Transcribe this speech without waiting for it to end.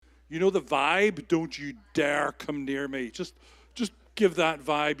You know the vibe? Don't you dare come near me. Just give that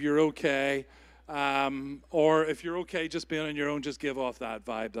vibe. You're okay. Or if you're okay just being on your own, just give off that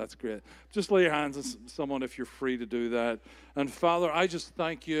vibe. That's great. Just lay your hands on someone if you're free to do that. And Father, I just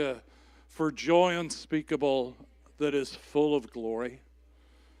thank you for joy unspeakable that is full of glory.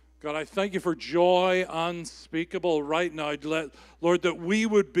 God, I thank you for joy unspeakable right now. Lord, that we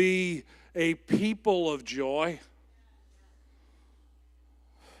would be a people of joy.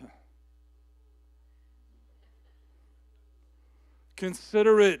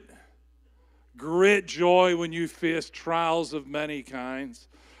 Consider it great joy when you face trials of many kinds.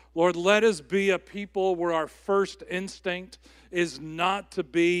 Lord, let us be a people where our first instinct is not to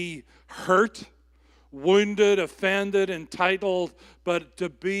be hurt, wounded, offended, entitled, but to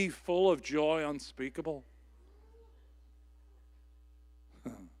be full of joy unspeakable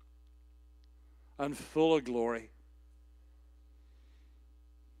and full of glory.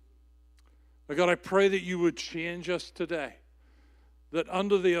 Oh God, I pray that you would change us today, that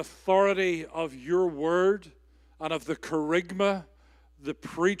under the authority of your word and of the charisma, the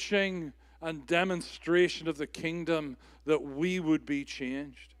preaching and demonstration of the kingdom, that we would be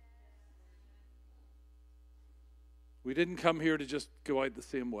changed. We didn't come here to just go out the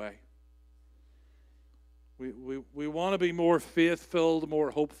same way. We want to be more faith-filled,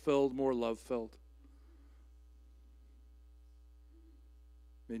 more hope-filled, more love-filled.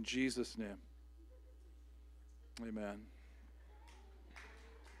 In Jesus' name, amen.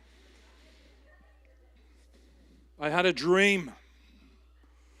 I had a dream.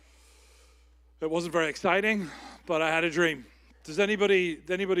 It wasn't very exciting, but I had a dream. Does anybody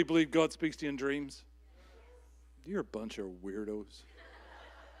believe God speaks to you in dreams? You're a bunch of weirdos.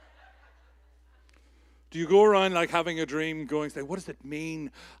 Do you go around like having a dream going, say, what does it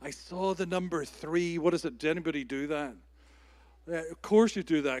mean? I saw the number 3. What does it, did anybody do that? Yeah, of course you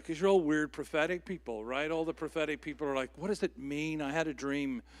do that, because you're all weird prophetic people, right? All the prophetic people are like, what does it mean? I had a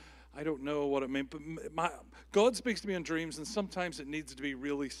dream. I don't know what it meant. But God speaks to me in dreams, and sometimes it needs to be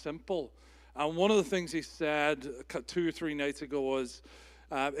really simple. And one of the things he said 2 or 3 nights ago was,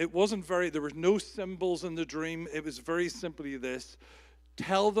 there was no symbols in the dream. It was very simply this: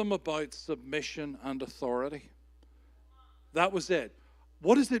 tell them about submission and authority. That was it.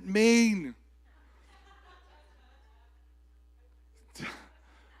 What does it mean?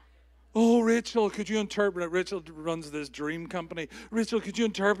 Oh, Rachel, could you interpret it? Rachel runs this dream company. Rachel, could you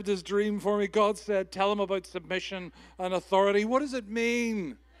interpret this dream for me? God said, tell them about submission and authority. What does it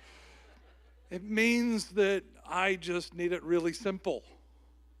mean? It means that I just need it really simple.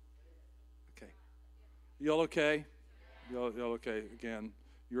 Okay. Y'all okay? Y'all okay? Again,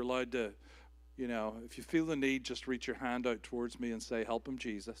 you're allowed to, if you feel the need, just reach your hand out towards me and say, help him,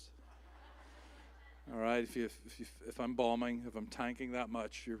 Jesus. All right, if I'm bombing, if I'm tanking that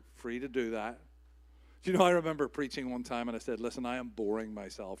much, you're free to do that. I remember preaching one time and I said, listen, I am boring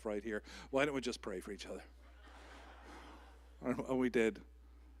myself right here. Why don't we just pray for each other? And we did.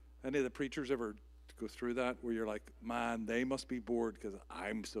 Any of the preachers ever go through that where you're like, man, they must be bored because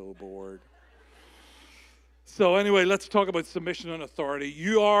I'm so bored. So anyway, let's talk about submission and authority.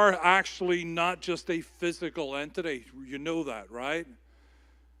 You are actually not just a physical entity. You know that, right?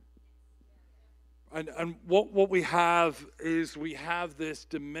 And what we have is we have this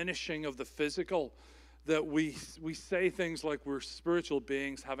diminishing of the physical, that we say things like we're spiritual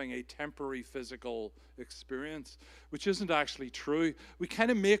beings having a temporary physical experience, which isn't actually true. We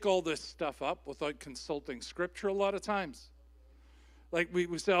kind of make all this stuff up without consulting Scripture a lot of times. Like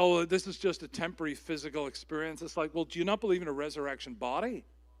we say, oh, this is just a temporary physical experience. It's like, well, do you not believe in a resurrection body?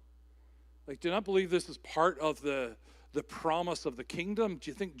 Like, do you not believe this is part of the promise of the kingdom? Do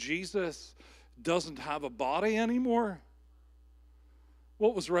you think Jesus doesn't have a body anymore?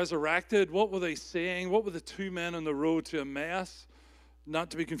 What was resurrected? What were they saying? What were the 2 men on the road to Emmaus? Not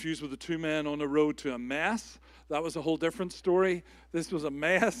to be confused with the 2 men on the road to a mess. That was a whole different story. This was a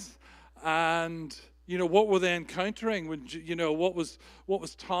mess. And, what were they encountering? When, what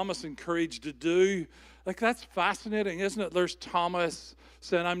was Thomas encouraged to do? Like, that's fascinating, isn't it? There's Thomas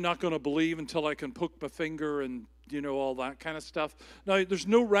saying, I'm not going to believe until I can poke my finger and, all that kind of stuff. Now, there's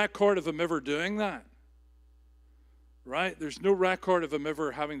no record of him ever doing that. Right? There's no record of him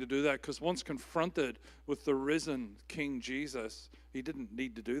ever having to do that, because once confronted with the risen King Jesus, he didn't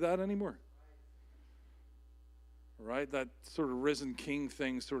need to do that anymore. Right? That sort of risen king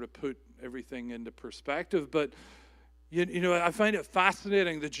thing sort of put everything into perspective. But, I find it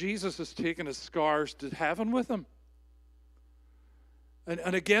fascinating that Jesus has taken his scars to heaven with him.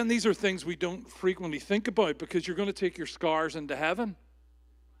 And again, these are things we don't frequently think about, because you're going to take your scars into heaven.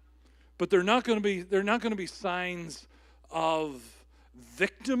 But they're not going to be signs of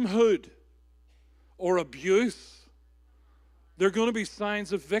victimhood or abuse, they're going to be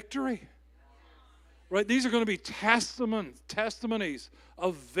signs of victory. Right? These are going to be testimonies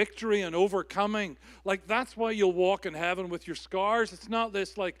of victory and overcoming. Like, that's why you'll walk in heaven with your scars. It's not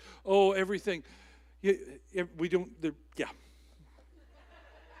this like, oh, everything. We don't, yeah.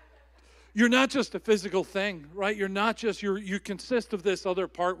 You're not just a physical thing, right? You're not just, you consist of this other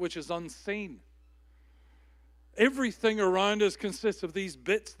part which is unseen. Everything around us consists of these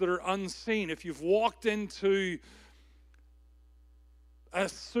bits that are unseen. If you've walked into a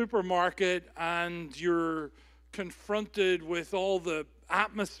supermarket and you're confronted with all the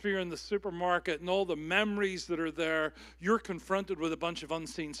atmosphere in the supermarket and all the memories that are there, you're confronted with a bunch of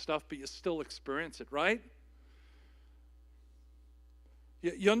unseen stuff, but you still experience it, right?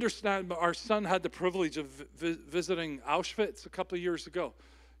 You understand, our son had the privilege of visiting Auschwitz a couple of years ago.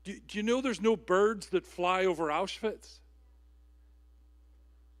 Do you know there's no birds that fly over Auschwitz?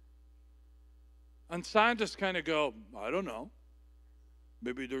 And scientists kind of go, I don't know.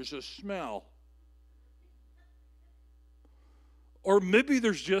 Maybe there's a smell. Or maybe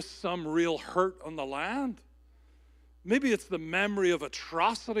there's just some real hurt on the land. Maybe it's the memory of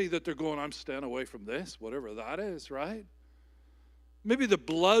atrocity that they're going, I'm staying away from this, whatever that is, right? Maybe the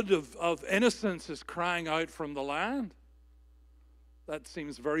blood of innocence is crying out from the land. That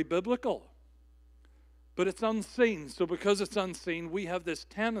seems very biblical. But it's unseen. So because it's unseen, we have this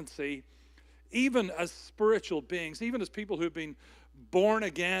tendency, even as spiritual beings, even as people who have been born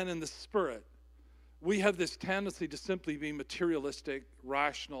again in the Spirit, we have this tendency to simply be materialistic,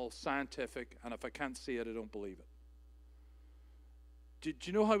 rational, scientific, and if I can't see it, I don't believe it. Do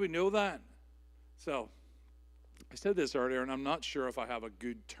you know how we know that? So, I said this earlier, and I'm not sure if I have a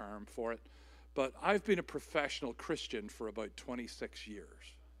good term for it, but I've been a professional Christian for about 26 years.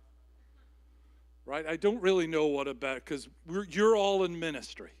 Right? I don't really know what about, because you're all in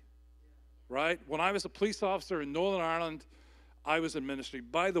ministry. Right? When I was a police officer in Northern Ireland, I was in ministry.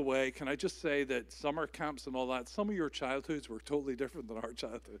 By the way, can I just say that summer camps and all that, some of your childhoods were totally different than our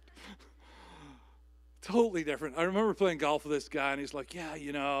childhood. Totally different. I remember playing golf with this guy, and he's like, yeah,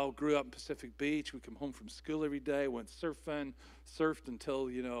 grew up in Pacific Beach. We come home from school every day, went surfing, surfed until,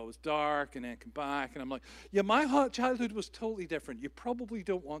 it was dark, and then come back. And I'm like, yeah, my childhood was totally different. You probably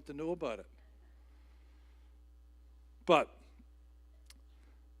don't want to know about it. But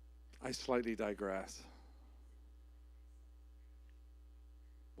I slightly digress.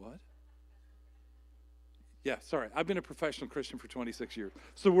 What? Yeah, sorry. I've been a professional Christian for 26 years.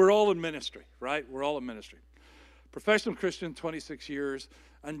 So we're all in ministry, right? We're all in ministry. Professional Christian, 26 years.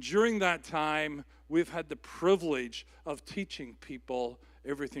 And during that time, we've had the privilege of teaching people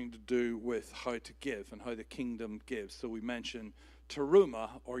everything to do with how to give and how the kingdom gives. So we mention teruma,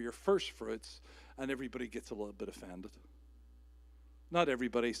 or your first fruits, and everybody gets a little bit offended. Not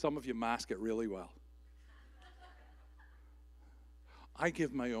everybody. Some of you mask it really well. I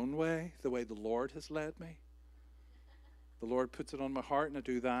give my own way, the way the Lord has led me. The Lord puts it on my heart and I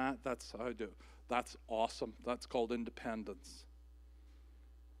do that. That's how I do. That's awesome. That's called independence.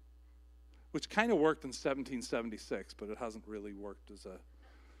 Which kind of worked in 1776, but it hasn't really worked it's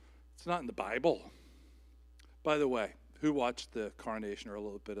not in the Bible. By the way, who watched the coronation or a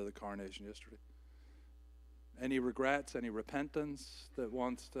little bit of the coronation yesterday? Any regrets, any repentance that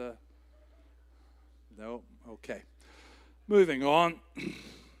wants to? No? Okay. Moving on.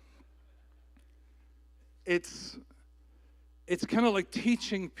 It's kind of like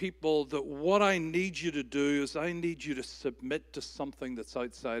teaching people that what I need you to do is I need you to submit to something that's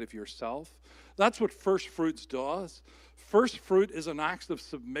outside of yourself. That's what first fruits does. First fruit is an act of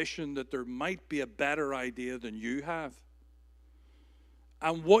submission that there might be a better idea than you have.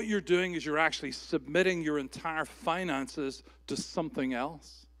 And what you're doing is you're actually submitting your entire finances to something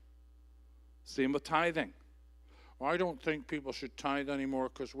else. Same with tithing. I don't think people should tithe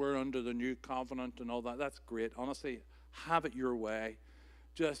anymore because we're under the new covenant and all that. That's great. Honestly, have it your way.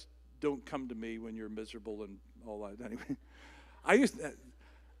 Just don't come to me when you're miserable and all that. Anyway, I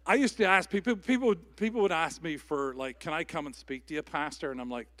used to ask people would ask me for, like, can I come and speak to you, pastor? And I'm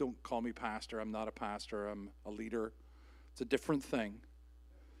like, don't call me pastor. I'm not a pastor. I'm a leader. It's a different thing.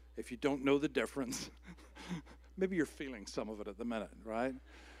 If you don't know the difference, maybe you're feeling some of it at the minute, right?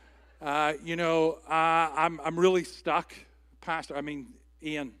 I'm really stuck, Pastor.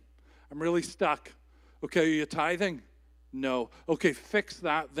 Ian, I'm really stuck. Okay, are you tithing? No. Okay, fix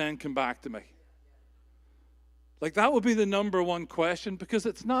that, then come back to me. Like, that would be the number one question, because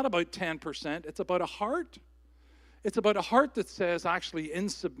it's not about 10%. It's about a heart. It's about a heart that says, actually, in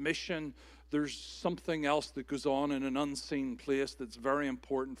submission, there's something else that goes on in an unseen place that's very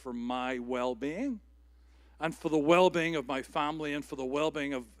important for my well-being. and for the well-being of my family and for the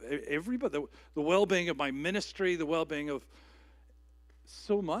well-being of everybody, the well-being of my ministry, the well-being of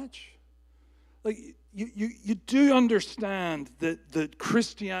so much. Like, you do understand that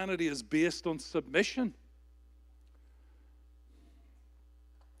Christianity is based on submission.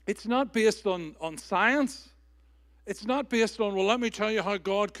 It's not based on science. It's not based on, well, let me tell you how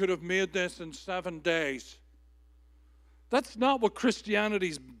God could have made this in 7 days. That's not what Christianity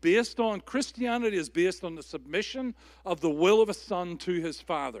is based on. Christianity is based on the submission of the will of a son to his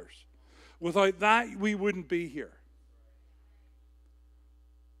fathers. Without that, we wouldn't be here.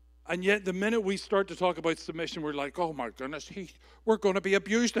 And yet, the minute we start to talk about submission, we're like, oh my goodness, we're going to be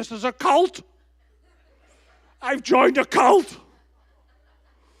abused. This is a cult. I've joined a cult.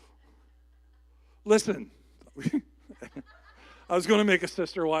 Listen, I was going to make a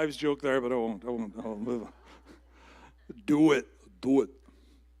sister wives joke there, but I won't move on. Do it.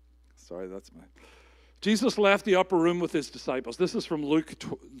 Sorry, that's mine. Jesus left the upper room with his disciples. This is from Luke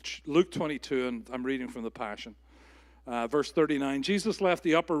 22, and I'm reading from the Passion. Verse 39, Jesus left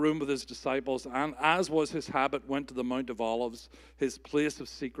the upper room with his disciples and, as was his habit, went to the Mount of Olives, his place of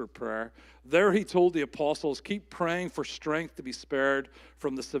secret prayer. There he told the apostles, keep praying for strength to be spared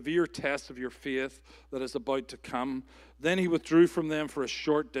from the severe test of your faith that is about to come. Then he withdrew from them for a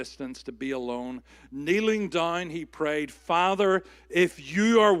short distance to be alone. Kneeling down, he prayed, Father, if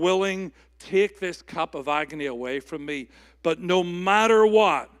you are willing, take this cup of agony away from me. But no matter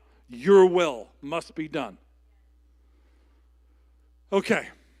what, your will must be done. Okay,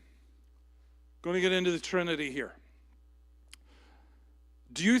 going to get into the Trinity here.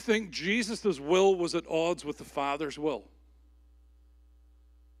 Do you think Jesus' will was at odds with the Father's will?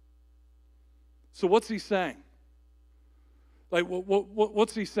 So what's he saying? Like,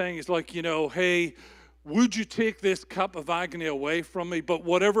 what's he saying? He's like, hey, would you take this cup of agony away from me? But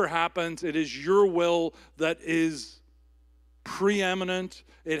whatever happens, it is your will that is preeminent.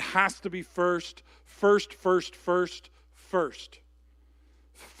 It has to be first. First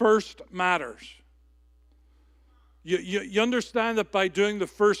matters. You understand that by doing the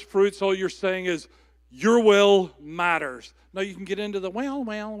first fruits, all you're saying is, your will matters. Now you can get into the, well.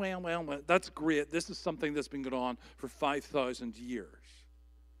 That's great. This is something that's been going on for 5,000 years.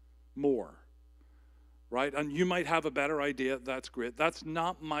 More. Right? And you might have a better idea. That's great. That's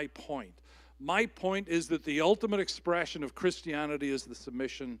not my point. My point is that the ultimate expression of Christianity is the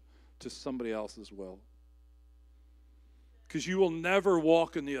submission to somebody else's will. Because you will never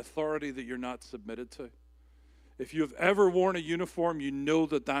walk in the authority that you're not submitted to. If you have ever worn a uniform, you know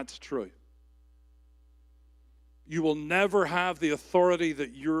that that's true. You will never have the authority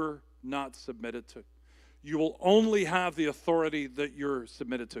that you're not submitted to. You will only have the authority that you're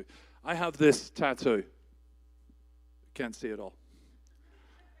submitted to. I have this tattoo. Can't see it all.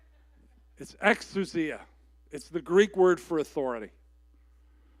 It's exousia. It's the Greek word for authority.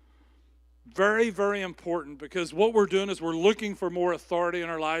 Very, very important, because what we're doing is we're looking for more authority in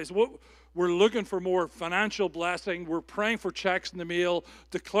our lives. We're looking for more financial blessing. We're praying for checks in the mail,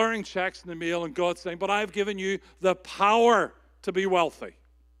 declaring checks in the mail, and God's saying, but I've given you the power to be wealthy.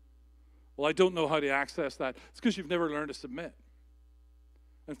 Well, I don't know how to access that. It's because you've never learned to submit.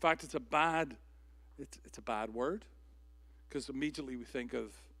 In fact, it's a bad word, because immediately we think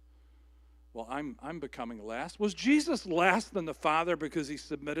of, well, I'm becoming less. Was Jesus less than the Father because he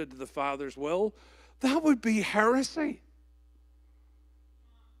submitted to the Father's will? That would be heresy.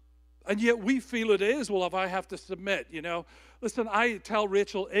 And yet we feel it is. Well, if I have to submit, Listen, I tell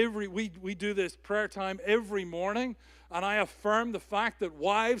Rachel we do this prayer time every morning, and I affirm the fact that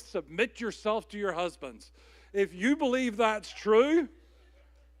wives, submit yourself to your husbands. If you believe that's true,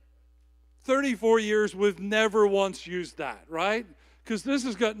 34 years, we've never once used that, right? Because this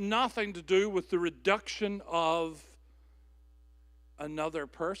has got nothing to do with the reduction of another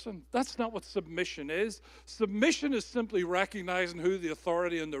person. That's not what submission is. Submission is simply recognizing who the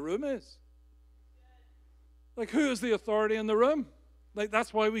authority in the room is. Like, who is the authority in the room? Like,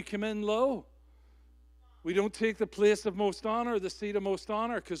 that's why we come in low. We don't take the place of most honor, the seat of most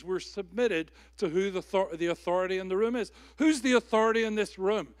honor, because we're submitted to who the authority in the room is. Who's the authority in this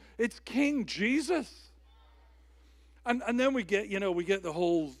room? It's King Jesus. And then we get the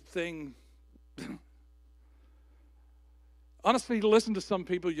whole thing. Honestly, to listen to some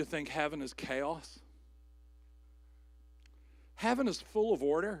people, you think heaven is chaos. Heaven is full of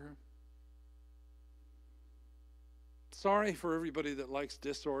order. Sorry for everybody that likes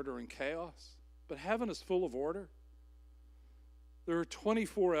disorder and chaos, but heaven is full of order. There are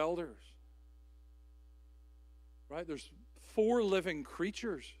 24 elders, right? There's 4 living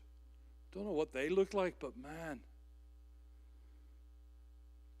creatures. Don't know what they look like, but man,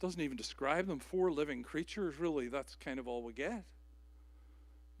 Doesn't even describe them. 4 living creatures, really. That's kind of all we get.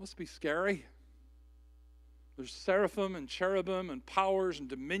 Must be scary. There's seraphim and cherubim and powers and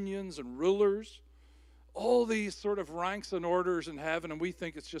dominions and rulers. All these sort of ranks and orders in heaven, and we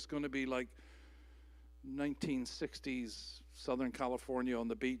think it's just going to be like 1960s Southern California on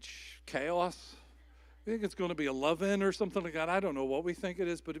the beach chaos. We think it's going to be a love-in or something like that. I don't know what we think it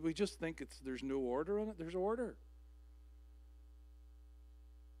is, but we just think there's no order in it. There's order.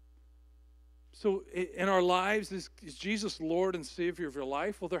 So in our lives, is Jesus Lord and Savior of your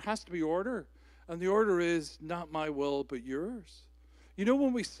life? Well, there has to be order. And the order is, not my will, but yours. You know,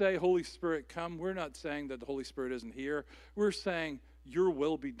 when we say, Holy Spirit, come, we're not saying that the Holy Spirit isn't here. We're saying, your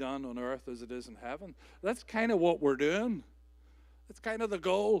will be done on earth as it is in heaven. That's kind of what we're doing. That's kind of the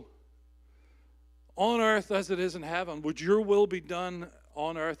goal. On earth as it is in heaven. Would your will be done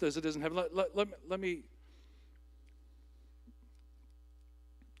on earth as it is in heaven? Let me...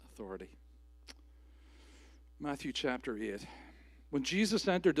 Authority. Matthew chapter 8. When Jesus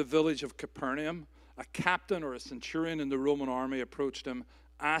entered the village of Capernaum, a captain or a centurion in the Roman army approached him,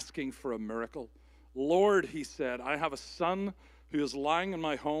 asking for a miracle. Lord, he said, I have a son who is lying in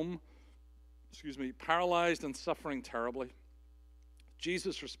my home, paralyzed and suffering terribly.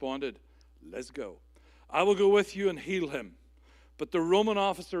 Jesus responded, let's go. I will go with you and heal him. But the Roman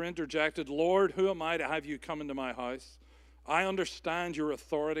officer interjected, Lord, who am I to have you come into my house? I understand your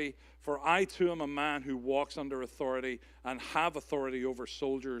authority, for I too am a man who walks under authority and have authority over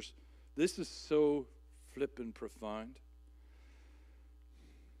soldiers. This is so flippin' profound.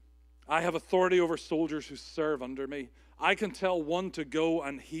 I have authority over soldiers who serve under me. I can tell one to go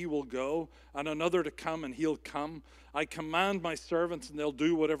and he will go, and another to come and he'll come. I command my servants and they'll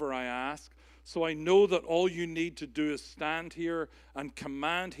do whatever I ask. So I know that all you need to do is stand here and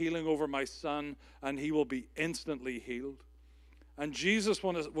command healing over my son, and he will be instantly healed. And Jesus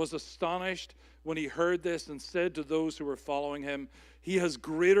was astonished when he heard this and said to those who were following him, he has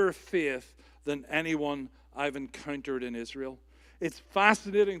greater faith than anyone I've encountered in Israel. It's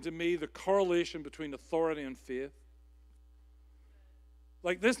fascinating to me, the correlation between authority and faith.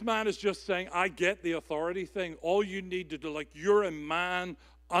 Like, this man is just saying, I get the authority thing. All you need to do, like, you're a man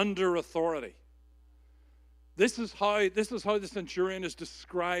under authority. This is how the centurion is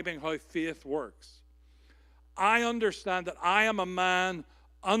describing how faith works. I understand that I am a man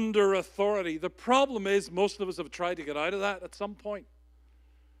under authority. The problem is most of us have tried to get out of that at some point.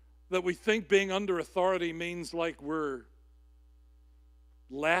 That we think being under authority means like we're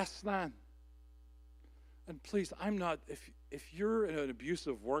less than. And please, I'm not, if you're in an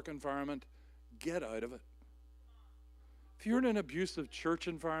abusive work environment, get out of it. If you're in an abusive church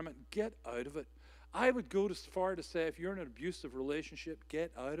environment, get out of it. I would go as far to say if you're in an abusive relationship,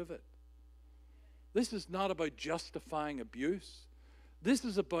 get out of it. This is not about justifying abuse. This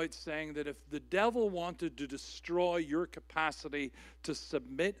is about saying that if the devil wanted to destroy your capacity to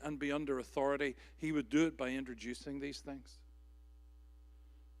submit and be under authority, he would do it by introducing these things.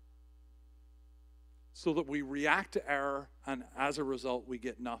 So that we react to error, and as a result, we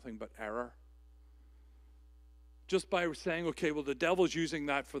get nothing but error. Just by saying, okay, well, the devil's using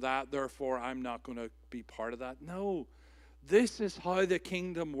that for that, therefore I'm not going to be part of that. No. This is how the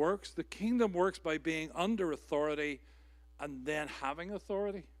kingdom works. The kingdom works by being under authority and then having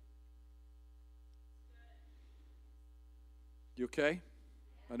authority. You okay?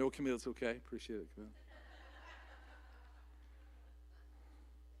 I know, Camille, it's okay. Appreciate it, Camille.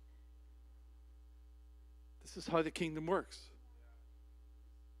 This is how the kingdom works.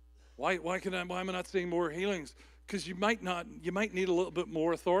 Why am I not seeing more healings? Because you might need a little bit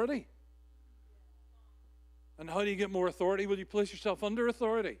more authority. And how do you get more authority? Well, you place yourself under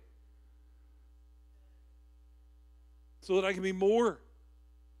authority. So that I can be more.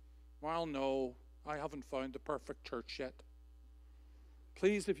 Well, no, I haven't found the perfect church yet.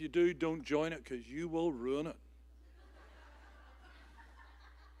 Please, if you do, don't join it, because you will ruin it.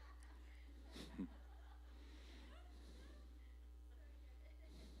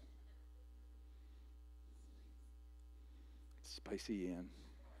 Spicy Ian.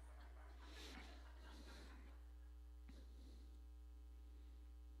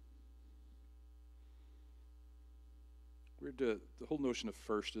 The whole notion of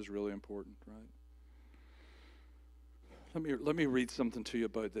first is really important, right? Let me read something to you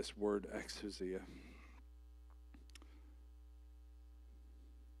about this word exousia.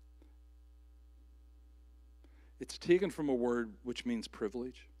 It's taken from a word which means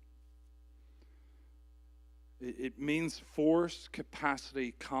privilege. It means force,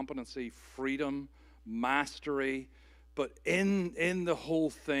 capacity, competency, freedom, mastery. But in the whole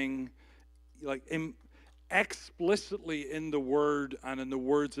thing, like explicitly in the word and in the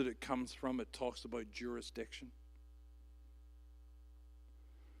words that it comes from, it talks about jurisdiction.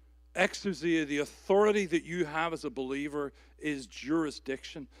 Exousia, the authority that you have as a believer, is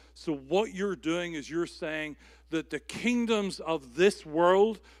jurisdiction. So what you're doing is you're saying that the kingdoms of this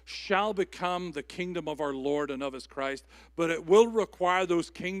world shall become the kingdom of our Lord and of his Christ, but it will require those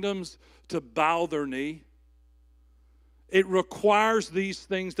kingdoms to bow their knee. It requires these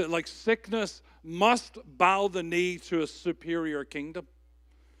things that, like sickness, must bow the knee to a superior kingdom.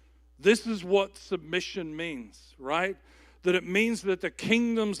 This is what submission means, right? That it means that the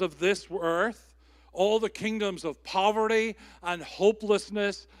kingdoms of this earth, all the kingdoms of poverty and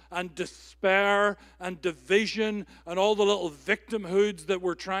hopelessness and despair and division and all the little victimhoods that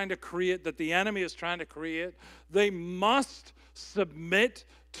we're trying to create, that the enemy is trying to create, they must submit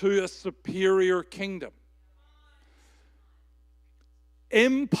to a superior kingdom.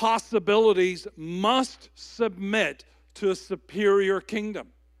 Impossibilities must submit to a superior kingdom.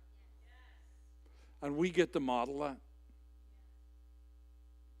 And we get to model that.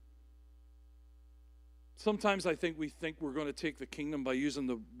 Sometimes I think we think we're going to take the kingdom by using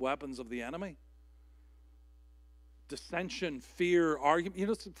the weapons of the enemy. Dissension, fear, argument. You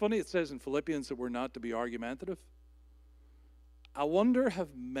know, it's funny, it says in Philippians that we're not to be argumentative. I wonder, have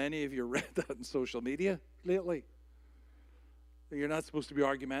many of you read that in social media lately? That you're not supposed to be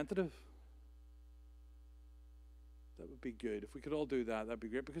argumentative? That would be good. If we could all do that, that'd be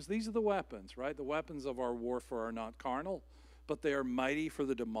great. Because these are the weapons, right? The weapons of our warfare are not carnal, but they are mighty for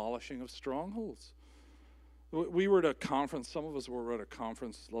the demolishing of strongholds. We were at a conference, some of us were at a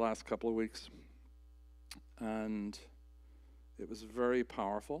conference the last couple of weeks, and it was very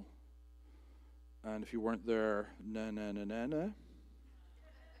powerful. And if you weren't there, nah.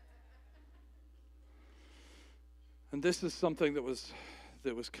 And this is something that was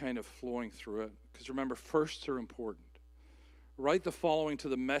kind of flowing through it. Because remember, firsts are important. Write the following to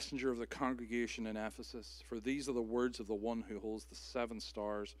the messenger of the congregation in Ephesus, for these are the words of the one who holds the 7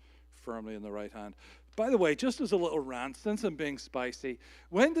 stars firmly in the right hand. By the way, just as a little rant, since I'm being spicy,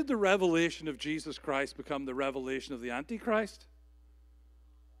 when did the revelation of Jesus Christ become the revelation of the Antichrist?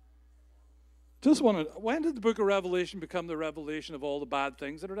 When did the book of Revelation become the revelation of all the bad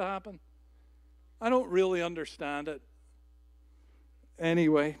things that are to happen? I don't really understand it.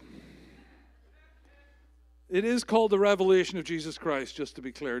 Anyway, it is called the revelation of Jesus Christ, just to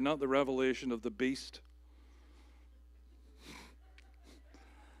be clear, not the revelation of the beast.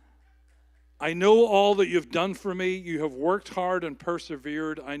 I know all that you've done for me. You have worked hard and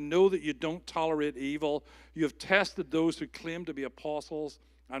persevered. I know that you don't tolerate evil. You have tested those who claim to be apostles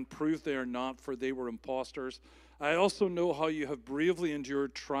and proved they are not, for they were impostors. I also know how you have bravely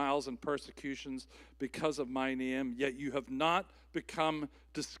endured trials and persecutions because of my name, yet you have not become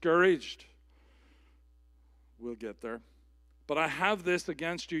discouraged. We'll get there. But I have this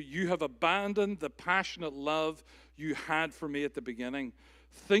against you. You have abandoned the passionate love you had for me at the beginning.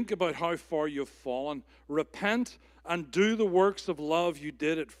 Think about how far you've fallen. Repent and do the works of love you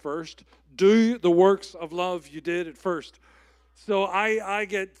did at first. Do the works of love you did at first. So I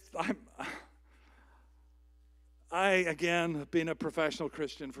again, have been a professional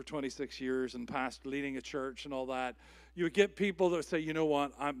Christian for 26 years and past leading a church and all that. You would get people that say, you know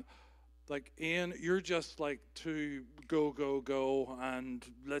what, I'm like, Ian, you're just like too go, and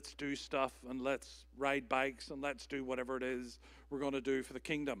let's do stuff and let's ride bikes and let's do whatever it is we're going to do for the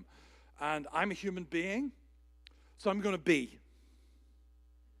kingdom. And I'm a human being, so I'm going to be.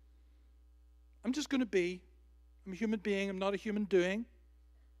 I'm just going to be. I'm a human being. I'm not a human doing.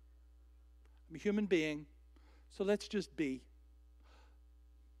 I'm a human being. So let's just be.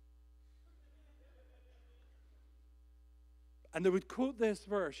 And they would quote this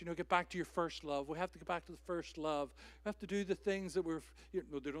verse, get back to your first love. We have to get back to the first love. We have to do the things that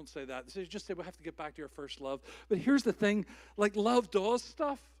no, they don't say that. They just say we have to get back to your first love. But here's the thing, like love does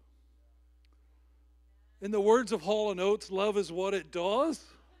stuff. In the words of Hall & Oates, love is what it does.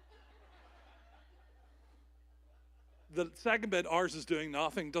 The second bit, ours is doing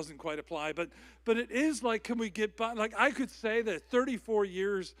nothing, doesn't quite apply. But it is like, can we get back? Like, I could say that 34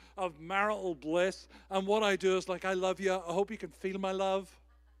 years of marital bliss, and what I do is like, I love you. I hope you can feel my love.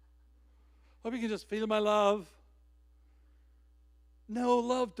 I hope you can just feel my love. No,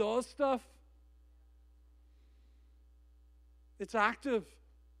 love does stuff. It's active.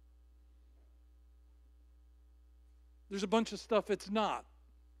 There's a bunch of stuff it's not,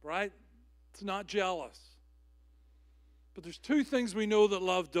 right? It's not jealous. But there's 2 things we know that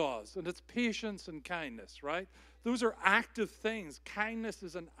love does, and it's patience and kindness, right? Those are active things. Kindness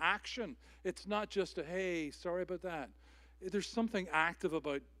is an action. It's not just a, hey, sorry about that. There's something active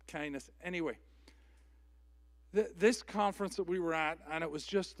about kindness. Anyway, This conference that we were at, and it was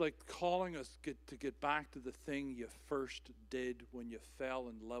just like calling us to get back to the thing you first did when you fell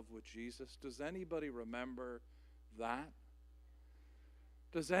in love with Jesus. Does anybody remember that?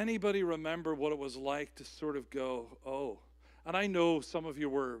 Does anybody remember what it was like to sort of go, oh? And I know some of you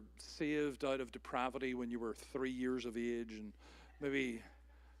were saved out of depravity when you were 3 years of age and maybe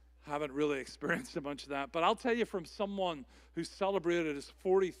haven't really experienced a bunch of that. But I'll tell you, from someone who celebrated his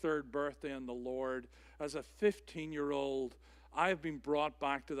 43rd birthday in the Lord, as a 15-year-old, I have been brought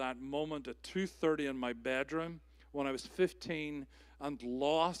back to that moment at 2:30 in my bedroom when I was 15 and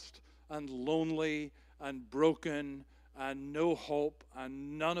lost and lonely and broken and no hope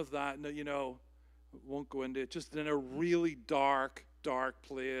and none of that. No, won't go into it. Just in a really dark, dark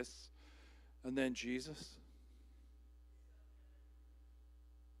place. And then Jesus.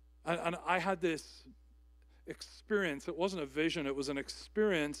 And I had this experience. It wasn't a vision. It was an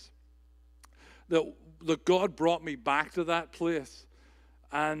experience that God brought me back to that place.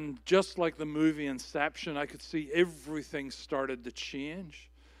 And just like the movie Inception, I could see everything started to change.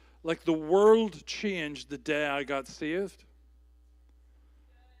 Like the world changed the day I got saved.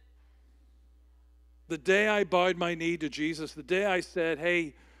 The day I bowed my knee to Jesus, the day I said,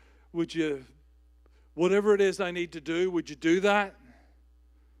 hey, would you, whatever it is I need to do, would you do that?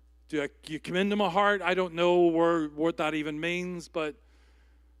 Do you come into my heart? I don't know what that even means, but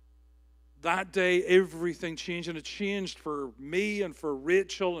that day everything changed, and it changed for me and for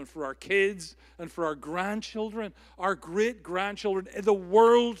Rachel and for our kids and for our grandchildren, our great-grandchildren. The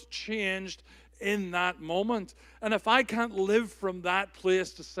world changed in that moment. And if I can't live from that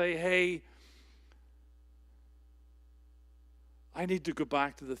place to say, hey, I need to go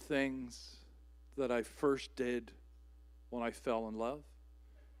back to the things that I first did when I fell in love.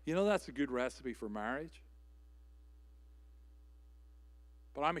 That's a good recipe for marriage.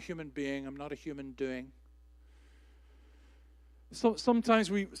 But I'm a human being. I'm not a human doing. So sometimes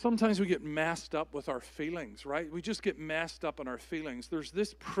we get messed up with our feelings, right? We just get messed up in our feelings. There's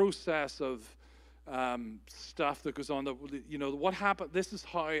this process of stuff that goes on. What happened? This is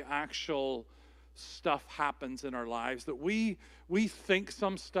how actual stuff happens in our lives. That we think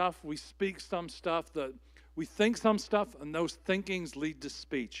some stuff, we speak some stuff, that we think some stuff, and those thinkings lead to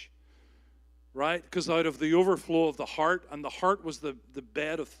speech. Right? Because out of the overflow of the heart, and the heart was the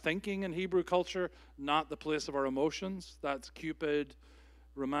bed of thinking in Hebrew culture, not the place of our emotions. That's Cupid,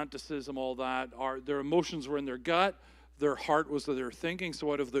 romanticism, all that. Their emotions were in their gut. Their heart was their thinking.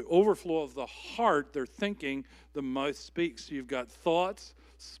 So out of the overflow of the heart, their thinking, the mouth speaks. So you've got thoughts,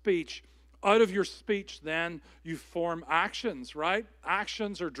 speech. Out of your speech, then, you form actions, right?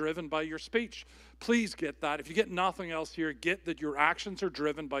 Actions are driven by your speech. Please get that. If you get nothing else here, get that your actions are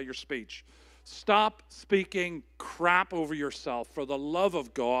driven by your speech. Stop speaking crap over yourself. For the love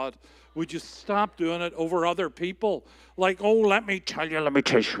of God, would you stop doing it over other people? Like, oh, let me tell you.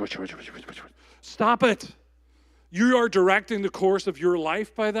 Stop it. You are directing the course of your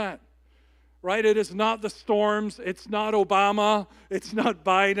life by that. Right? It is not the storms. It's not Obama. It's not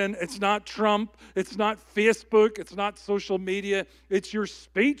Biden. It's not Trump. It's not Facebook. It's not social media. It's your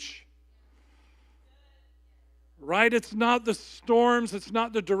speech. Right? It's not the storms. It's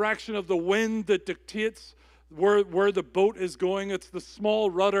not the direction of the wind that dictates where the boat is going. It's the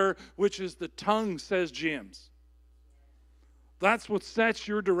small rudder, which is the tongue, says James. That's what sets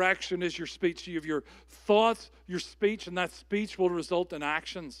your direction, is your speech. You have your thoughts, your speech, and that speech will result in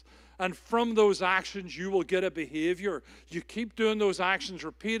actions. And from those actions, you will get a behavior. You keep doing those actions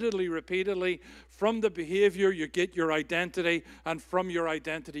repeatedly. From the behavior, you get your identity. And from your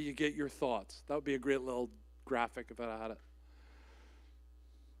identity, you get your thoughts. That would be a great little graphic if I had it.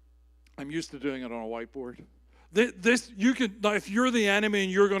 I'm used to doing it on a whiteboard. Now if you're the enemy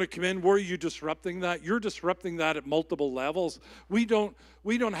and you're going to come in, where are you disrupting that? You're disrupting that at multiple levels. We don't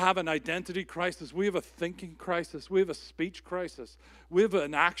have an identity crisis. We have a thinking crisis. We have a speech crisis. We have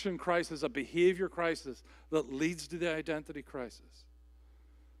an action crisis, a behavior crisis that leads to the identity crisis.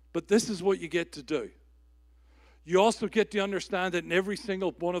 But this is what you get to do. You also get to understand that in every single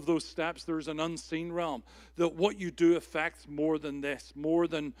one of those steps, there's an unseen realm. That what you do affects more than this, more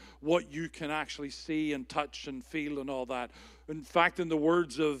than what you can actually see and touch and feel and all that. In fact, in the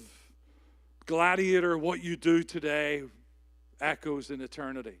words of Gladiator, what you do today echoes in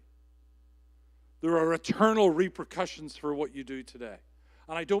eternity. There are eternal repercussions for what you do today.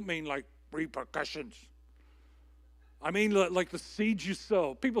 And I don't mean like repercussions. I mean like the seeds you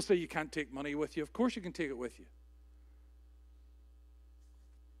sow. People say you can't take money with you. Of course you can take it with you.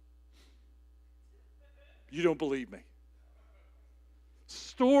 You don't believe me.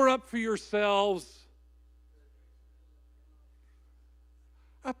 Store up for yourselves.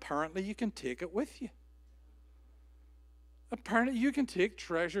 Apparently you can take it with you. Apparently, you can take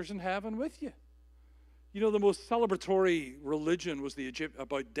treasures in heaven with you. You know, the most celebratory religion was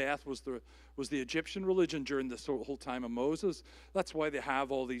about death was the Egyptian religion during this whole time of Moses. That's why they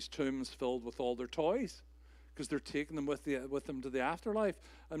have all these tombs filled with all their toys, because they're taking them with them to the afterlife.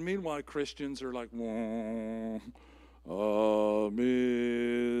 And meanwhile, Christians are like,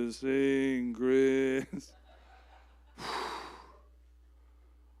 amazing grace.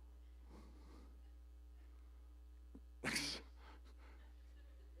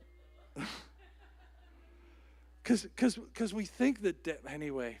 Because we think that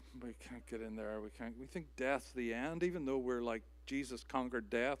anyway, we can't get in there. We think death's the end, even though we're like Jesus conquered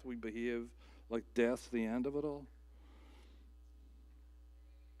death. We behave like death's the end of it all.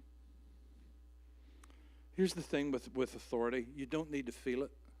 Here's the thing with authority: you don't need to feel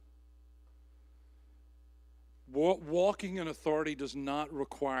it. Walking in authority does not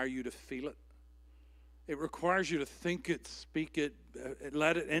require you to feel it. It requires you to think it, speak it,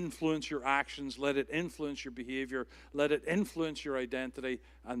 let it influence your actions, let it influence your behavior, let it influence your identity,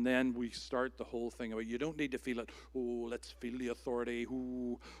 and then we start the whole thing about you don't need to feel it. Oh, let's feel the authority.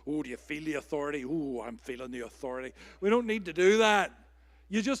 Oh, do you feel the authority? Oh, I'm feeling the authority. We don't need to do that.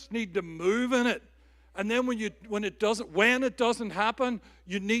 You just need to move in it. And then when it doesn't happen,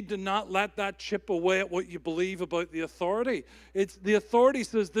 you need to not let that chip away at what you believe about the authority. It's the authority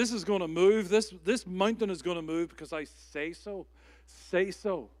says this is going to move. This mountain is going to move because I say so. Say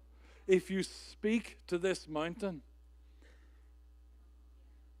so. If you speak to this mountain,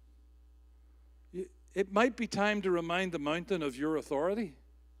 it might be time to remind the mountain of your authority.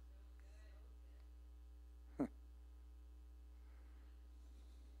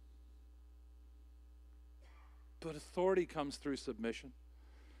 But authority comes through submission.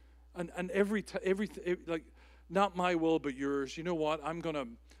 And every like, not my will, but yours. You know what? I'm going to,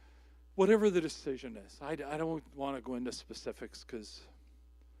 whatever the decision is, I don't want to go into specifics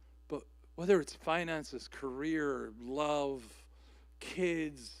but whether it's finances, career, love,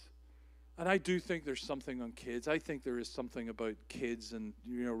 kids, and I do think there's something on kids. I think there is something about kids, and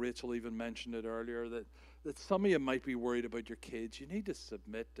you know, Rachel even mentioned it earlier, that some of you might be worried about your kids. You need to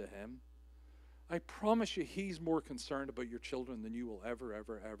submit to him. I promise you, he's more concerned about your children than you will ever,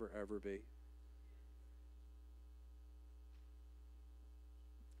 ever, ever, ever be.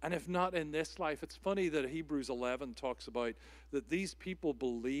 And if not in this life, it's funny that Hebrews 11 talks about that these people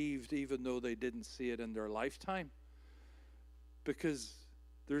believed even though they didn't see it in their lifetime. Because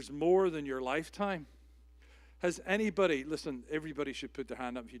there's more than your lifetime. Has anybody, listen, everybody should put their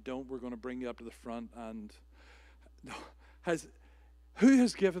hand up. If you don't, we're going to bring you up to the front. And who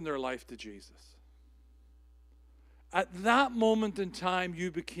has given their life to Jesus? At that moment in time, you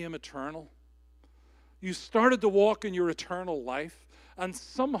became eternal. You started to walk in your eternal life. And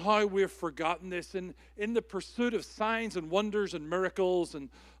somehow we've forgotten this in the pursuit of signs and wonders and miracles and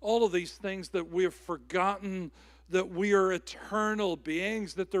all of these things, that we've forgotten that we are eternal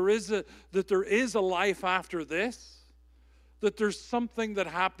beings, that there is a life after this, that there's something that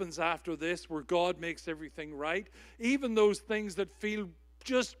happens after this where God makes everything right. Even those things that feel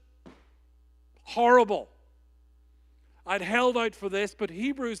just horrible. I'd held out for this, but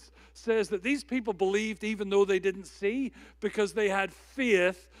Hebrews says that these people believed even though they didn't see, because they had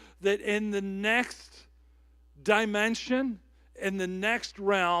faith that in the next dimension, in the next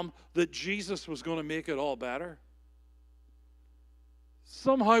realm, that Jesus was going to make it all better.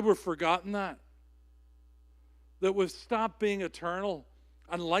 Somehow we've forgotten that we've stopped being eternal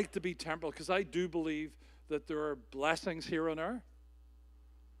and like to be temporal, because I do believe that there are blessings here on earth.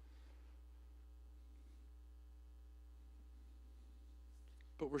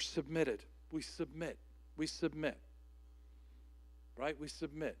 But we're submitted. We submit. Right? We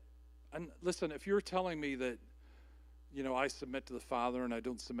submit. And listen, if you're telling me that, you know, I submit to the Father and I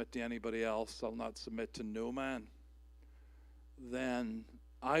don't submit to anybody else, I'll not submit to no man, then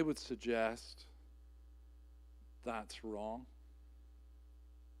I would suggest that's wrong.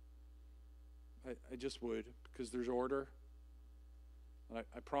 I just would, because there's order. And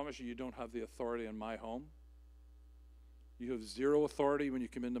I promise you don't have the authority in my home. You have zero authority when you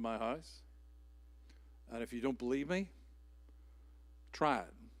come into my house. And if you don't believe me, try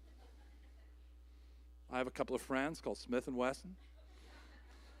it. I have a couple of friends called Smith and Wesson.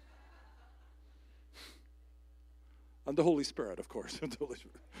 And the Holy Spirit, of course.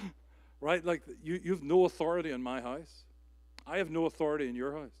 Right? Like, you have no authority in my house. I have no authority in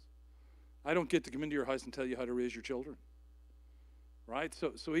your house. I don't get to come into your house and tell you how to raise your children. Right?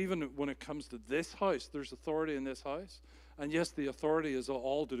 So even when it comes to this house, there's authority in this house. And yes, the authority is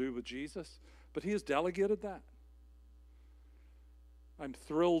all to do with Jesus, but he has delegated that. I'm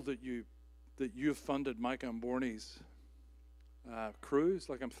thrilled that you've funded Micah and Borney's cruise.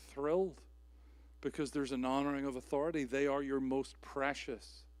 Like, I'm thrilled because there's an honoring of authority. They are your most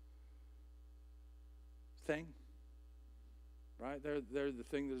precious thing, right? They're the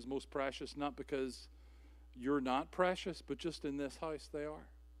thing that is most precious, not because you're not precious, but just in this house they are.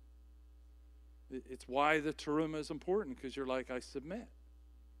 It's why the teruma is important, because you're like, I submit.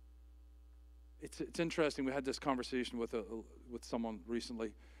 It's interesting. We had this conversation with someone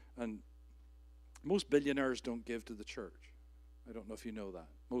recently, and most billionaires don't give to the church. I don't know if you know that.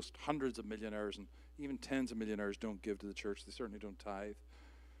 Most hundreds of millionaires and even tens of millionaires don't give to the church. They certainly don't tithe.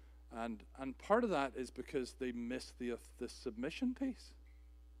 And part of that is because they miss the submission piece.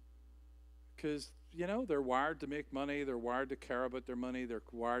 Because, they're wired to make money. They're wired to care about their money. They're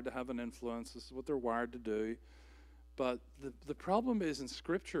wired to have an influence. This is what they're wired to do. But the problem is, in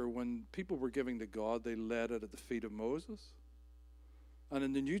Scripture, when people were giving to God, they laid it at the feet of Moses. And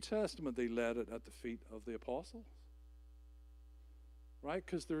in the New Testament, they laid it at the feet of the apostles. Right?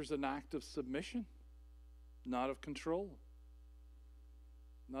 Because there's an act of submission, not of control.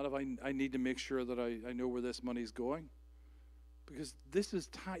 Not of, I need to make sure that I know where this money's going. Because this is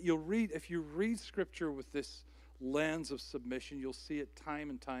if you read Scripture with this lens of submission, you'll see it time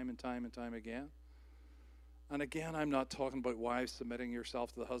and time and time and time again. And again, I'm not talking about wives submitting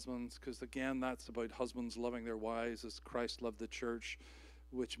yourself to the husbands, because again, that's about husbands loving their wives as Christ loved the church,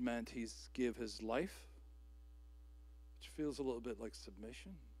 which meant he gave his life, which feels a little bit like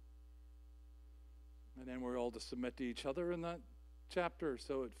submission. And then we're all to submit to each other in that chapter.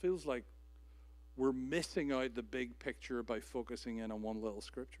 So it feels like we're missing out the big picture by focusing in on one little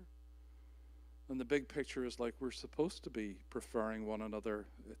scripture. And the big picture is like we're supposed to be preferring one another,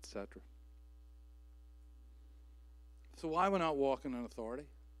 etc. So why we're not walking in authority?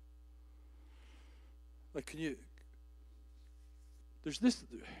 Like, there's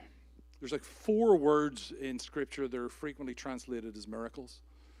like 4 words in Scripture that are frequently translated as miracles.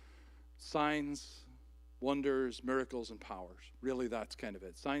 Signs, wonders, miracles, and powers. Really, that's kind of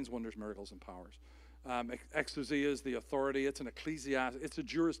it. Signs, wonders, miracles, and powers. Exousia is the authority. It's an ecclesiastic. It's a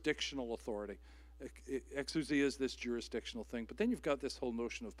jurisdictional authority. Exousia is this jurisdictional thing. But then you've got this whole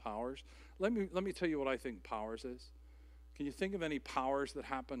notion of powers. Let me tell you what I think powers is. Can you think of any powers that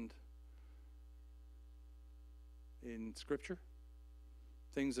happened in Scripture?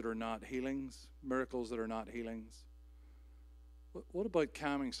 Things that are not healings, miracles that are not healings. What about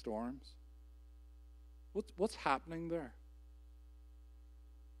calming storms? What's happening there?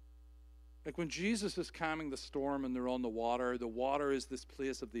 Like when Jesus is calming the storm and they're on the water is this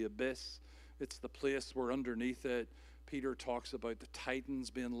place of the abyss. It's the place where underneath it, Peter talks about the Titans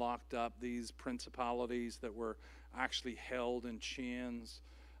being locked up, these principalities that were actually held in chains.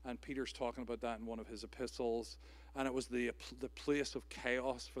 And Peter's talking about that in one of his epistles. And it was the place of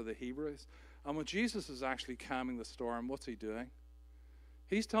chaos for the Hebrews. And when Jesus is actually calming the storm, what's he doing?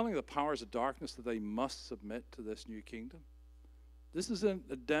 He's telling the powers of darkness that they must submit to this new kingdom. This is a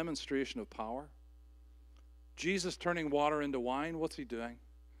demonstration of power. Jesus turning water into wine, what's he doing?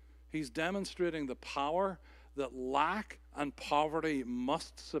 He's demonstrating the power that lack and poverty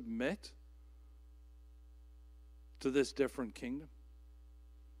must submit to this different kingdom,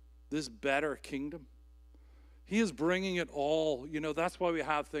 this better kingdom. He is bringing it all. That's why we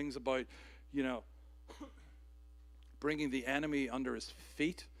have things about, bringing the enemy under his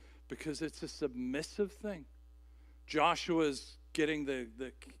feet, because it's a submissive thing. Joshua's getting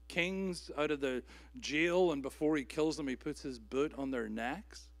the kings out of the jail, and before he kills them, he puts his boot on their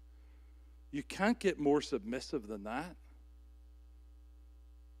necks. You can't get more submissive than that.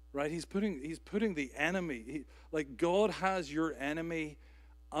 Right? He's putting the enemy, like God has your enemy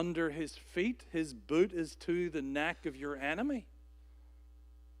under his feet. His boot is to the neck of your enemy.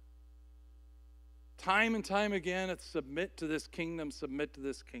 Time and time again, it's submit to this kingdom, submit to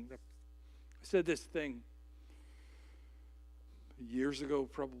this kingdom. I said this thing years ago,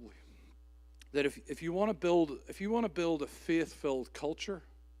 probably, that if you want to build a faith-filled culture,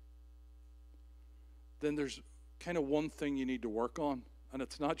 then there's kind of one thing you need to work on, and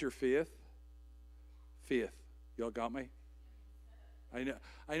it's not your faith. Faith. Y'all got me? I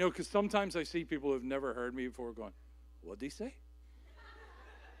know, because sometimes I see people who've never heard me before going, what'd he say?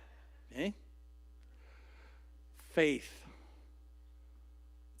 Eh? Faith.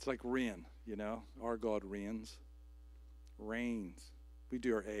 It's like rain, Our God reigns. Reigns. We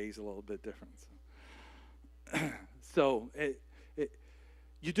do our A's a little bit different. So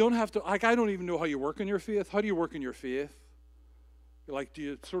you don't have to, I don't even know how you work on your faith. How do you work on your faith? Like, do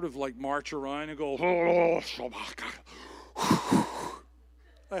you sort of like march around and go,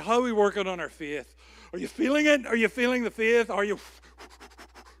 like, how are we working on our faith? Are you feeling it? Are you feeling the faith? Are you,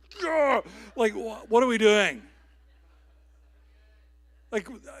 like, what are we doing? Like,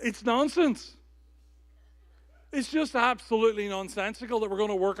 it's nonsense. It's just absolutely nonsensical that we're going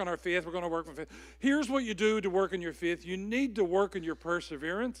to work on our faith. We're going to work on faith. Here's what you do to work on your faith. You need to work on your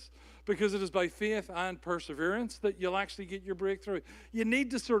perseverance, because it is by faith and perseverance that you'll actually get your breakthrough. You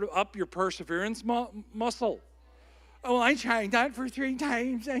need to sort of up your perseverance muscle. Oh, I tried that for 3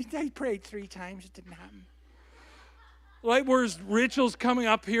 times. I prayed 3 times. It didn't happen. Right, whereas Rachel's coming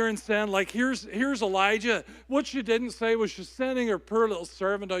up here and saying, like, here's Elijah. What she didn't say was she's sending her poor little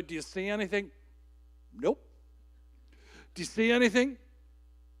servant out. Do you see anything? Nope. Do you see anything?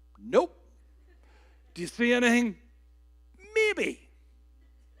 Nope. Do you see anything? Maybe.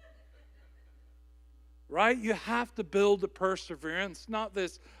 Right? You have to build the perseverance, not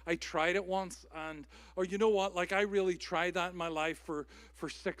this, I tried it once, and, or you know what, like I really tried that in my life for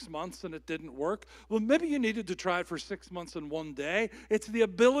 6 months and it didn't work. Well, maybe you needed to try it for 6 months and 1 day. It's the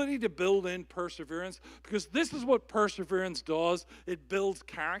ability to build in perseverance, because this is what perseverance does. It builds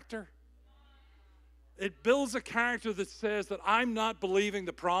character. It builds a character that says that I'm not believing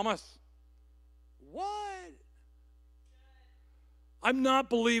the promise. What? I'm not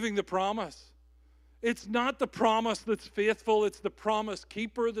believing the promise. It's not the promise that's faithful, it's the promise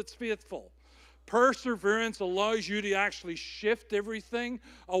keeper that's faithful. Perseverance allows you to actually shift everything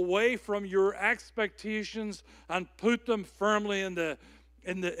away from your expectations and put them firmly in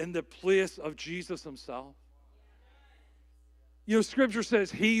the place of Jesus himself. You know, Scripture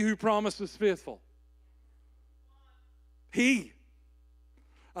says, he who promises faithful. He.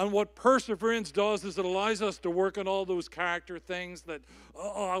 And what perseverance does is it allows us to work on all those character things that,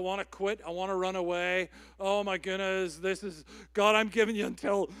 oh, I want to quit. I want to run away. Oh my goodness, this is, God, I'm giving you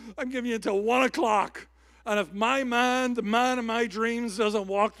until 1 o'clock. And if my man, the man of my dreams doesn't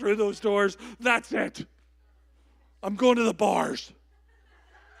walk through those doors, that's it. I'm going to the bars.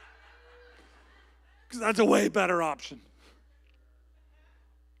 Because that's a way better option.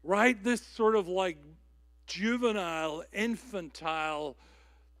 Right? This sort of like juvenile, infantile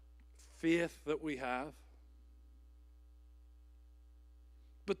faith that we have.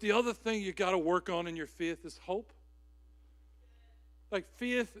 But the other thing you got to work on in your faith is hope. Like,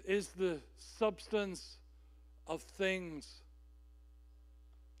 faith is the substance of things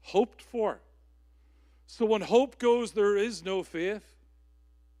hoped for. So when hope goes, there is no faith.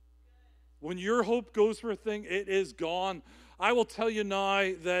 When your hope goes for a thing, it is gone. I will tell you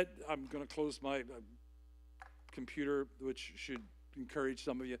now that I'm going to close my computer, which should encourage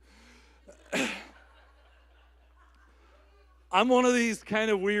some of you. I'm one of these kind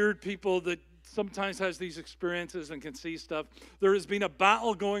of weird people that sometimes has these experiences and can see stuff. There has been a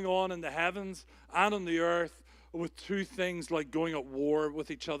battle going on in the heavens and on the earth with 2 things like going at war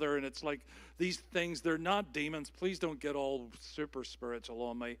with each other, and it's like these things, they're not demons. Please don't get all super spiritual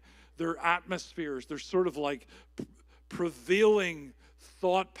on me. They're atmospheres. They're sort of like prevailing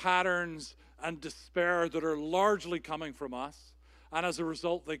thought patterns and despair that are largely coming from us. And as a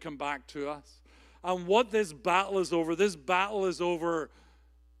result, they come back to us. And what this battle is over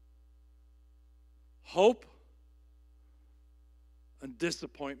hope and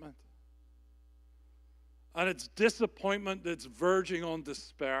disappointment. And it's disappointment that's verging on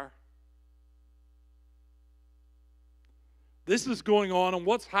despair. This is going on, and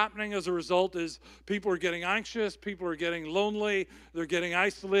what's happening as a result is people are getting anxious, people are getting lonely, they're getting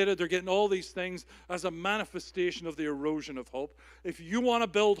isolated, they're getting all these things as a manifestation of the erosion of hope. If you want to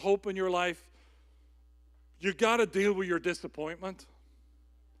build hope in your life, you got to deal with your disappointment.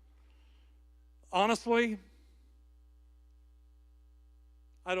 Honestly,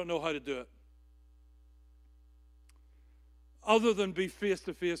 I don't know how to do it, other than be face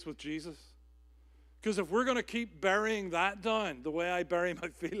to face with Jesus. Because if we're going to keep burying that down the way I bury my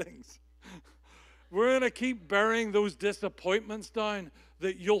feelings, we're going to keep burying those disappointments down,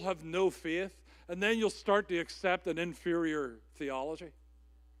 that you'll have no faith, and then you'll start to accept an inferior theology.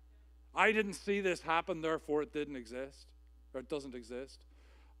 I didn't see this happen, therefore it didn't exist, or it doesn't exist.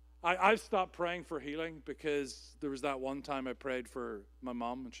 I've stopped praying for healing because there was that one time I prayed for my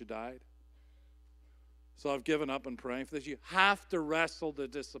mom when she died. So I've given up on praying for this. You have to wrestle the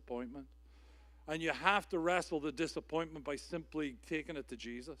disappointment. And you have to wrestle the disappointment by simply taking it to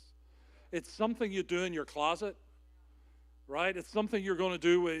Jesus. It's something you do in your closet, right? It's something you're going to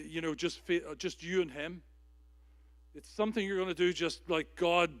do with, just you and him. It's something you're going to do just like,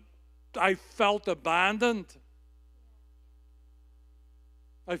 God, I felt abandoned.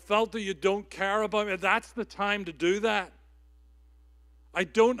 I felt that you don't care about me. That's the time to do that. I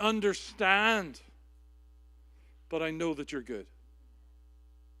don't understand, but I know that you're good.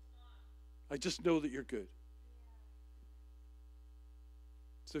 I just know that you're good.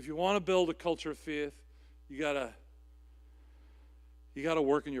 So if you want to build a culture of faith, you gotta You got to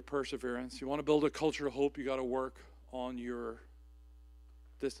work on your perseverance. You want to build a culture of hope, you got to work on your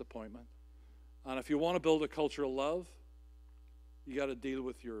disappointment. And if you want to build a culture of love, you got to deal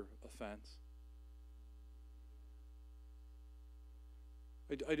with your offense.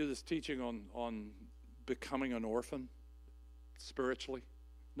 I do this teaching on becoming an orphan spiritually.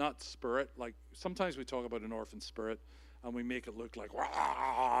 Not spirit. Like sometimes we talk about an orphan spirit and we make it look like,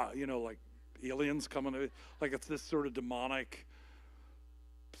 like aliens coming, like it's this sort of demonic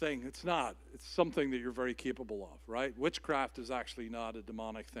thing. It's not. It's something that you're very capable of, right? Witchcraft is actually not a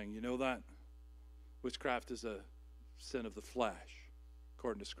demonic thing. You know that? Witchcraft is a sin of the flesh,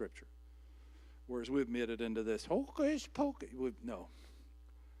 according to Scripture. Whereas we've made it into this hocus pocus. No.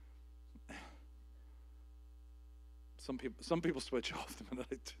 Some people switch off the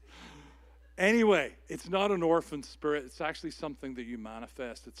minute. Anyway, it's not an orphan spirit. It's actually something that you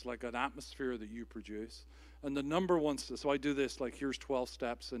manifest. It's like an atmosphere that you produce. And the number one, so I do this, like here's 12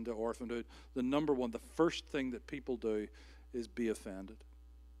 steps into orphanhood. The number one, the first thing that people do is be offended.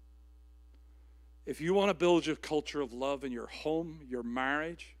 If you want to build your culture of love in your home, your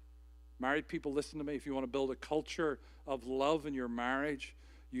marriage, married people, listen to me. If you want to build a culture of love in your marriage,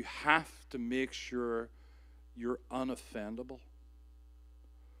 you have to make sure you're unoffendable.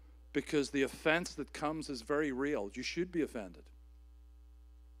 Because the offense that comes is very real. You should be offended.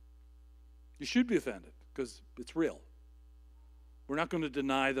 You should be offended because it's real. We're not going to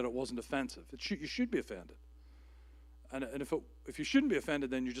deny that it wasn't offensive. You should be offended. And if you shouldn't be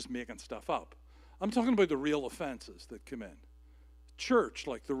offended, then you're just making stuff up. I'm talking about the real offenses that come in. Church,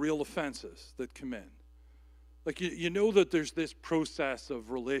 like the real offenses that come in. Like you know that there's this process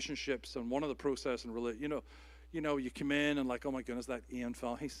of relationships, and one of the process in you come in and like, oh my goodness, that Ian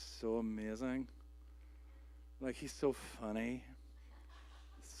fellow, he's so amazing. Like he's so funny,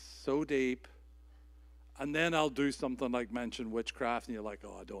 so deep. And then I'll do something like mention witchcraft, and you're like,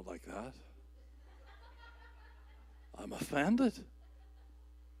 oh, I don't like that. I'm offended.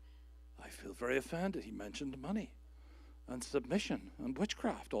 I feel very offended. He mentioned money and submission and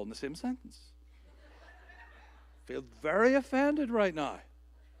witchcraft all in the same sentence. Feel very offended right now.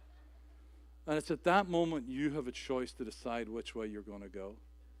 And it's at that moment you have a choice to decide which way you're going to go.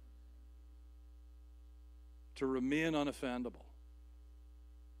 To remain unoffendable.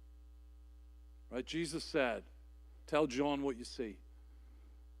 Right? Jesus said, tell John what you see.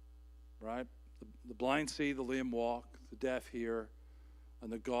 Right? The blind see, the lame walk, the deaf hear,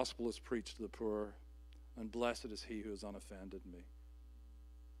 and the gospel is preached to the poor, and blessed is he who has unoffended me.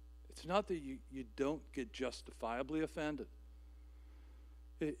 It's not that you don't get justifiably offended.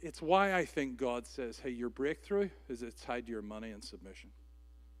 It's why I think God says, hey, your breakthrough is it's tied to your money and submission.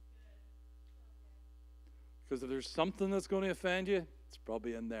 Because if there's something that's going to offend you, it's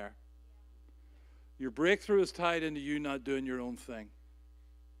probably in there. Your breakthrough is tied into you not doing your own thing.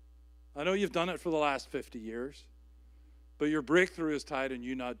 I know you've done it for the last 50 years, but your breakthrough is tied in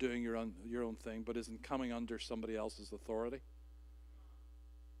you not doing your own thing, but isn't coming under somebody else's authority.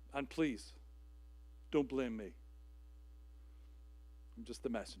 And please, don't blame me. I'm just the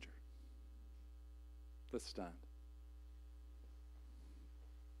messenger. Let's stand.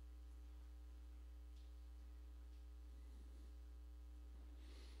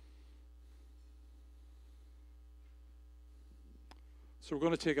 So we're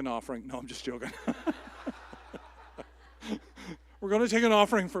going to take an offering. No, I'm just joking. We're going to take an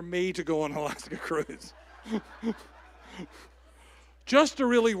offering for me to go on Alaska cruise. Just to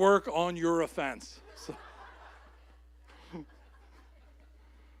really work on your offense.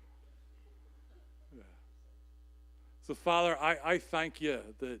 So Father, I thank you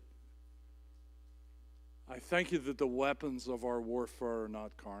that the weapons of our warfare are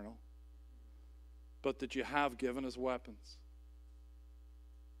not carnal, but that you have given us weapons.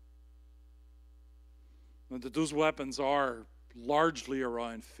 And that those weapons are largely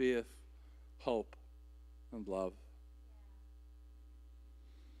around faith, hope, and love.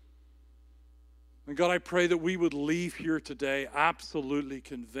 And God, I pray that we would leave here today absolutely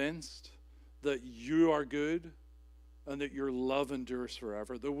convinced that you are good and that your love endures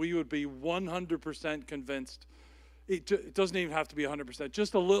forever. That we would be 100% convinced. It doesn't even have to be 100%,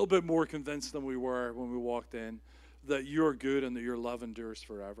 just a little bit more convinced than we were when we walked in, that you're good and that your love endures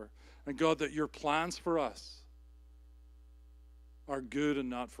forever. And God, that your plans for us are good and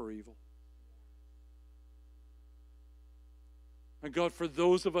not for evil. And God, for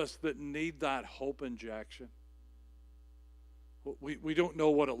those of us that need that hope injection, we don't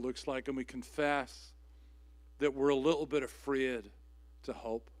know what it looks like, and we confess that we're a little bit afraid to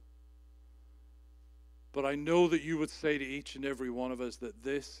hope. But I know that you would say to each and every one of us that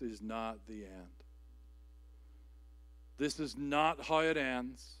this is not the end. This is not how it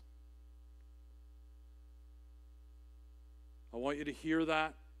ends. I want you to hear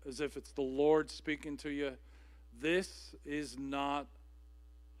that as if it's the Lord speaking to you. This is not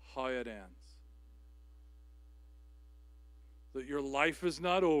how it ends. That your life is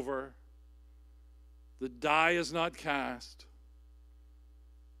not over. The die is not cast.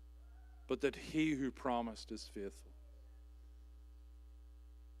 But that he who promised is faithful.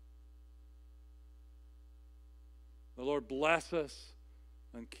 The Lord bless us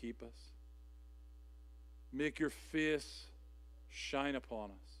and keep us. Make your face shine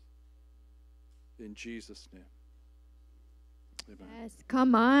upon us. In Jesus' name. Amen. Yes,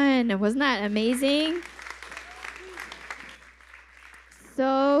 come on. Wasn't that amazing?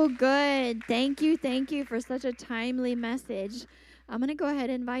 So good. Thank you for such a timely message. I'm going to go ahead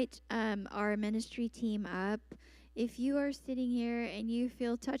and invite our ministry team up. If you are sitting here and you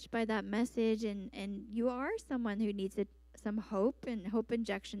feel touched by that message and you are someone who needs some hope and hope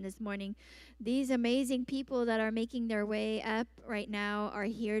injection this morning, these amazing people that are making their way up right now are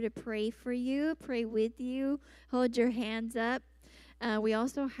here to pray for you, pray with you, hold your hands up. We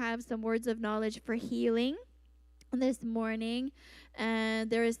also have some words of knowledge for healing this morning.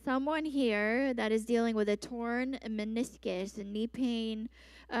 There is someone here that is dealing with a torn meniscus, knee pain,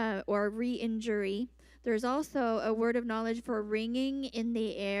 or re-injury. There's also a word of knowledge for ring in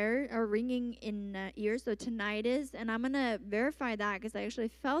the ears, so tinnitus. And I'm going to verify that because I actually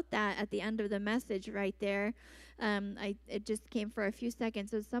felt that at the end of the message right there. It just came for a few seconds.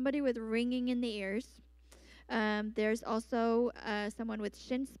 So somebody with ringing in the ears. There's also someone with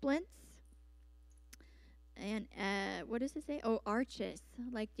shin splints. And what does it say? Oh, arches,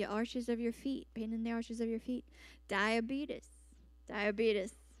 like the arches of your feet, pain in the arches of your feet. Diabetes.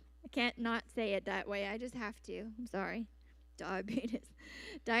 I can't not say it that way. I just have to. I'm sorry. Diabetes.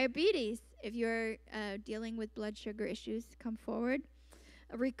 If you're dealing with blood sugar issues, come forward.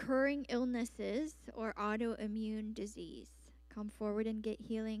 Recurring illnesses or autoimmune disease. Come forward and get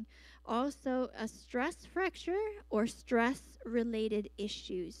healing. Also, a stress fracture or stress-related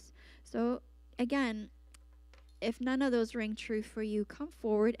issues. So, again, if none of those ring true for you, come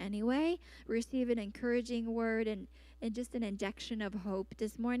forward anyway. Receive an encouraging word and just an injection of hope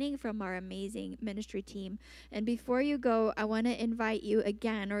this morning from our amazing ministry team. And before you go, I want to invite you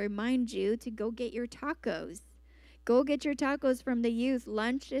again or remind you to go get your tacos. Go get your tacos from the youth.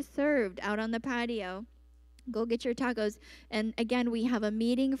 Lunch is served out on the patio. Go get your tacos. And again, we have a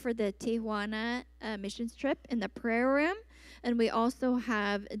meeting for the Tijuana missions trip in the prayer room. And we also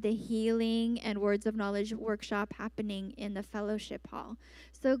have the healing and words of knowledge workshop happening in the fellowship hall.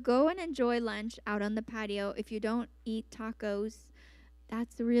 So go and enjoy lunch out on the patio. If you don't eat tacos,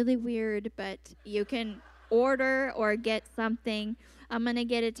 that's really weird, but you can order or get something. I'm going to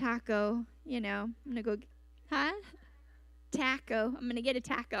get a taco, I'm going to go, taco. I'm going to get a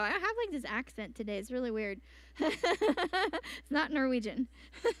taco. I have like this accent today. It's really weird. It's not Norwegian.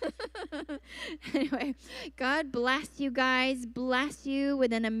 Anyway, God bless you guys. Bless you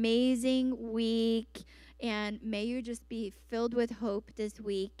with an amazing week. And may you just be filled with hope this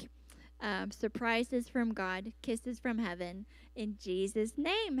week. Surprises from God. Kisses from heaven. In Jesus'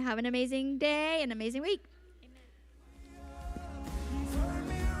 name. Have an amazing day, an amazing week.